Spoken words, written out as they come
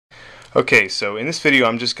Okay, so in this video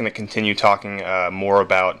I'm just going to continue talking more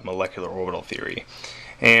about molecular orbital theory.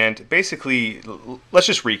 And basically, let's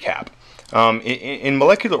just recap. In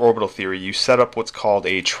molecular orbital theory, you set up what's called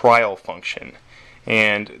a trial function.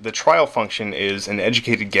 And the trial function is an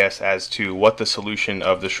educated guess as to what the solution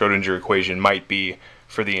of the Schrödinger equation might be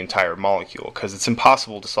for the entire molecule, because it's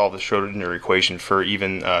impossible to solve the Schrödinger equation for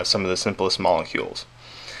even some of the simplest molecules.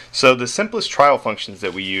 So the simplest trial functions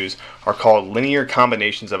that we use are called linear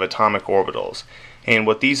combinations of atomic orbitals. And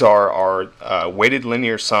what these are weighted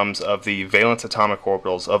linear sums of the valence atomic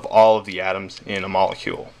orbitals of all of the atoms in a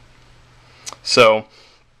molecule. So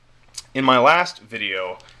in my last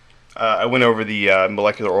video, I went over the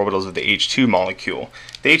molecular orbitals of the H2 molecule.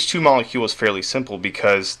 The H2 molecule is fairly simple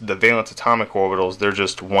because the valence atomic orbitals, they're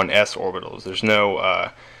just 1s orbitals. There's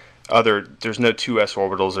no there's no 2s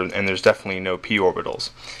orbitals, and there's definitely no p orbitals.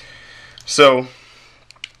 So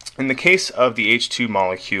in the case of the H2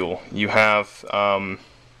 molecule, you have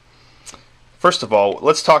first of all,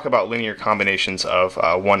 let's talk about linear combinations of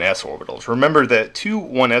 1s orbitals. Remember that two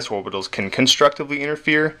 1s orbitals can constructively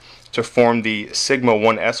interfere to form the sigma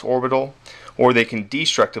 1s orbital, or they can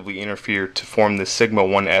destructively interfere to form the sigma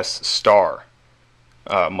 1s star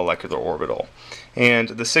molecular orbital. And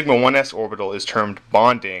the sigma 1s orbital is termed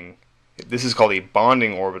bonding. This is called a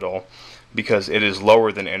bonding orbital because it is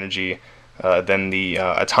lower than energy than the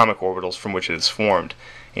atomic orbitals from which it is formed.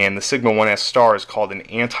 And the sigma 1s star is called an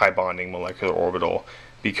anti-bonding molecular orbital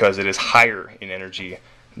because it is higher in energy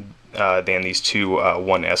than these two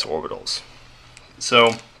 1s orbitals.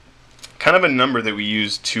 So kind of a number that we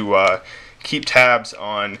use to keep tabs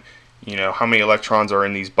on, how many electrons are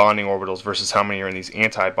in these bonding orbitals versus how many are in these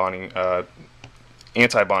anti-bonding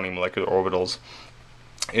molecular orbitals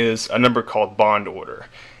is a number called bond order.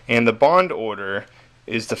 And the bond order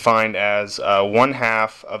is defined as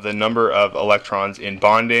 1/2 of the number of electrons in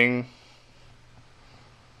bonding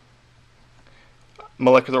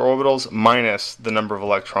molecular orbitals minus the number of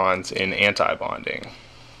electrons in anti-bonding.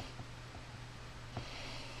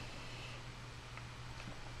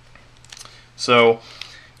 So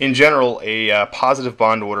in general, a positive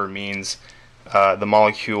bond order means the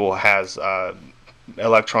molecule has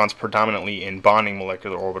electrons predominantly in bonding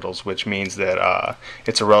molecular orbitals, which means that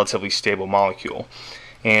it's a relatively stable molecule.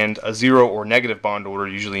 And a zero or negative bond order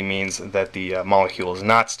usually means that the molecule is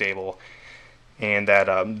not stable and that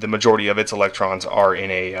the majority of its electrons are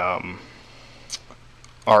in a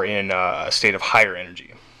state of higher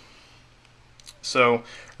energy. So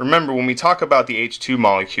remember, when we talk about the H2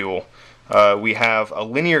 molecule, we have a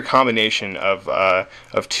linear combination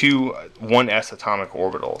of two 1s atomic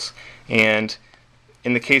orbitals. And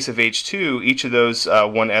in the case of H2, each of those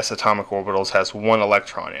 1s atomic orbitals has one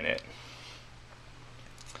electron in it.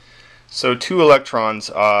 So two electrons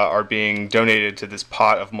are being donated to this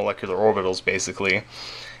pot of molecular orbitals, basically.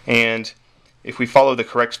 And if we follow the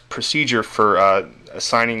correct procedure for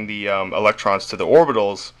assigning the electrons to the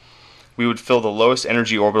orbitals, we would fill the lowest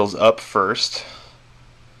energy orbitals up first.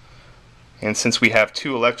 And since we have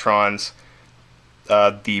two electrons,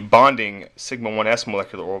 the bonding sigma 1s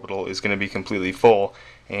molecular orbital is going to be completely full,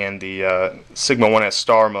 and the sigma 1s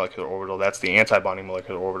star molecular orbital, that's the anti-bonding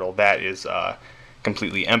molecular orbital, that is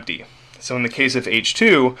completely empty. So in the case of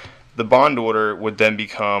H2, the bond order would then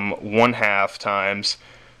become 1/2 times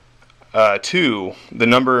 2, the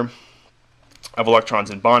number of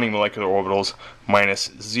electrons in bonding molecular orbitals,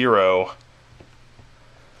 minus 0,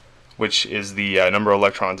 which is the number of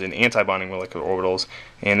electrons in anti-bonding molecular orbitals,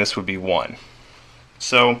 and this would be 1.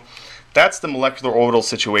 So that's the molecular orbital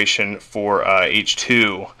situation for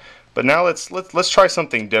H2. But now let's try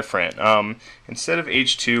something different. Instead of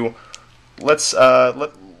H2, let's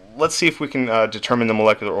see if we can determine the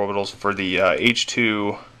molecular orbitals for the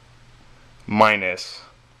H2 minus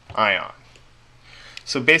ion.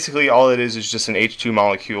 So basically, all it is just an H2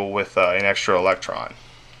 molecule with an extra electron.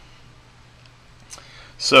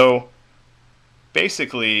 So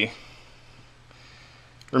basically,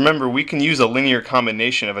 remember, we can use a linear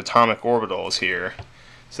combination of atomic orbitals here.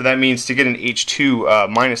 So that means to get an H2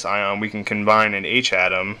 minus ion, we can combine an H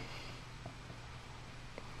atom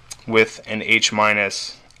with an H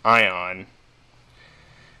minus ion,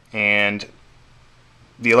 and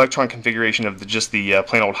the electron configuration of just the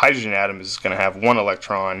plain old hydrogen atom is going to have one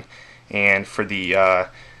electron, and for the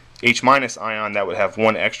H minus ion, that would have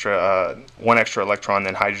one extra electron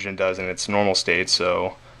than hydrogen does in its normal state,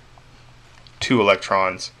 so 2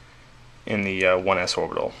 electrons in the 1s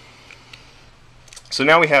orbital. So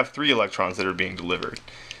now we have 3 electrons that are being delivered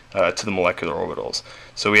to the molecular orbitals.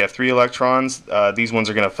 So we have 3 electrons. These ones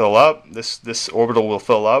are going to fill up. This orbital will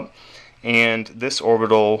fill up, and this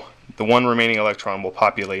orbital, the one remaining electron, will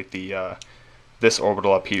populate the this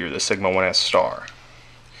orbital up here, the sigma 1s star.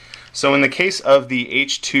 So in the case of the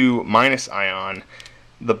H2 minus ion,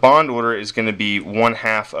 the bond order is going to be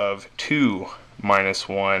 1/2 of 2 minus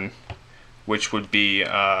 1, which would be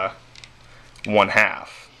 1/2.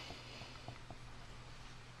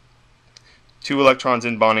 2 electrons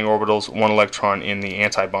in bonding orbitals, 1 electron in the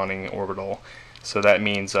anti-bonding orbital. So that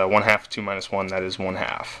means 1/2 of 2 minus 1, that is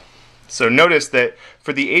 1/2. So notice that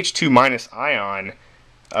for the H2 minus ion,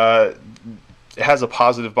 it has a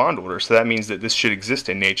positive bond order, so that means that this should exist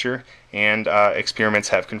in nature, and experiments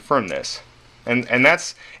have confirmed this. And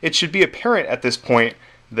it should be apparent at this point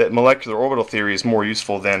that molecular orbital theory is more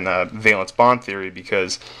useful than valence bond theory,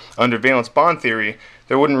 because under valence bond theory,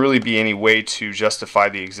 there wouldn't really be any way to justify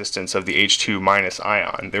the existence of the H2 minus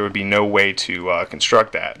ion. There would be no way to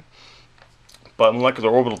construct that. But molecular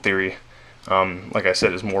orbital theory, like I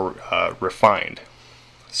said, is more refined.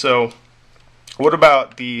 So what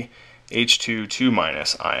about the H2 2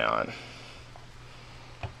 minus ion?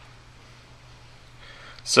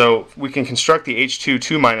 So we can construct the H2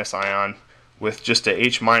 2 minus ion with just a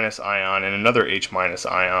H minus ion and another H minus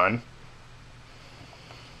ion.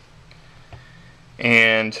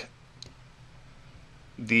 And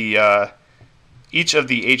each of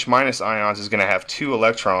the H minus ions is going to have 2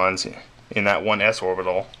 electrons in that one s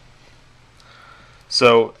orbital.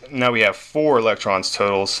 So now we have 4 electrons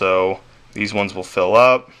total, so these ones will fill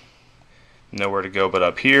up. Nowhere to go but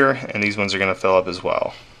up here, and these ones are going to fill up as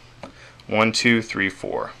well. 1, 2, 3,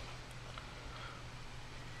 4.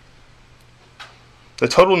 The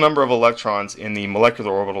total number of electrons in the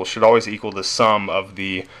molecular orbital should always equal the sum of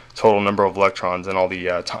the total number of electrons in all the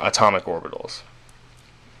atomic orbitals.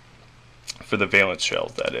 For the valence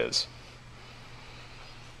shells, that is.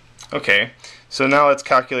 Okay, so now let's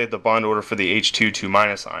calculate the bond order for the H2 2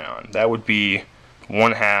 minus ion. That would be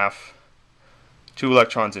 1/2, 2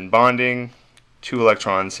 electrons in bonding, 2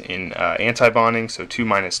 electrons in anti-bonding, so 2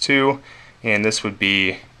 minus 2, and this would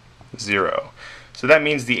be 0. So that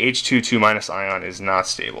means the H2 2 minus ion is not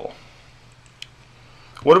stable.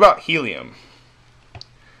 What about helium?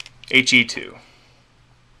 He2.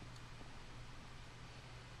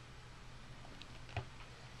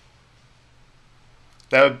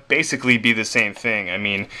 That would basically be the same thing. I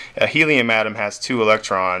mean, a helium atom has 2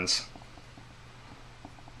 electrons.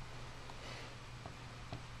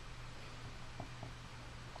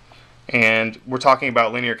 And we're talking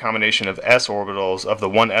about linear combination of s orbitals, of the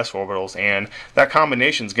 1s orbitals, and that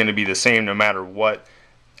combination is going to be the same no matter what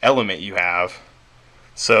element you have.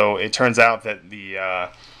 So it turns out that the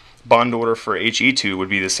bond order for He2 would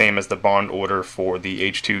be the same as the bond order for the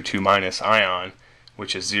H2 2 minus ion,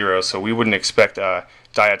 which is 0. So we wouldn't expect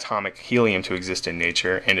diatomic helium to exist in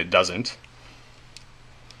nature, and it doesn't.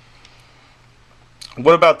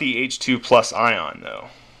 What about the H2 plus ion, though?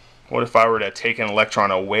 What if I were to take an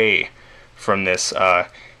electron away from this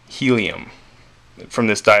helium, from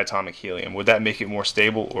this diatomic helium? Would that make it more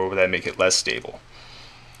stable, or would that make it less stable?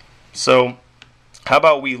 So how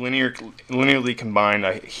about we linearly combine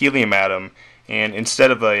a helium atom, and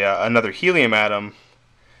instead of another helium atom,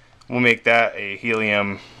 we'll make that a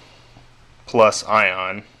helium plus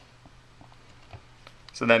ion.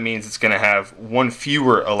 So that means it's going to have 1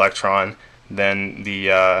 fewer electron than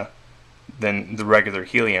the regular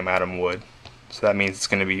helium atom would. So that means it's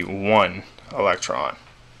going to be 1 electron.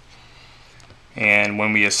 And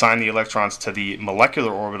when we assign the electrons to the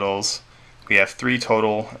molecular orbitals, we have 3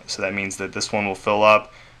 total, so that means that this one will fill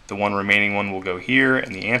up, the one remaining one will go here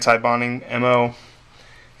in the anti-bonding MO,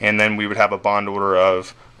 and then we would have a bond order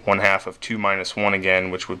of 1/2 of 2 minus 1 again,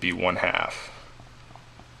 which would be 1/2.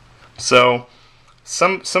 So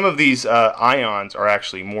some of these ions are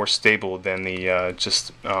actually more stable than the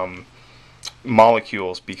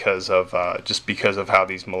molecules because of how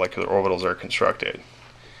these molecular orbitals are constructed.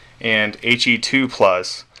 And He2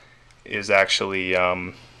 plus is actually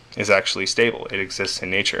stable. It exists in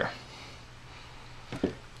nature.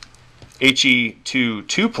 He2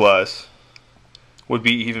 2 plus would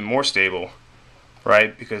be even more stable,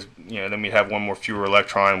 right? Because then we'd have 1 more fewer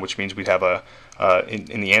electron, which means we'd have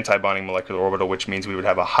in the anti-bonding molecular orbital, which means we would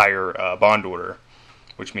have a higher bond order,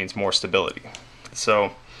 which means more stability.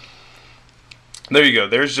 So there you go.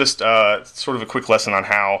 There's just sort of a quick lesson on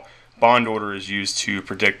how bond order is used to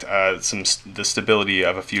predict the stability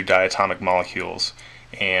of a few diatomic molecules.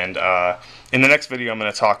 And in the next video, I'm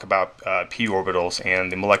going to talk about p orbitals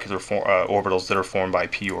and the molecular orbitals that are formed by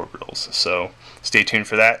p orbitals. So stay tuned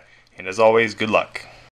for that. And as always, good luck.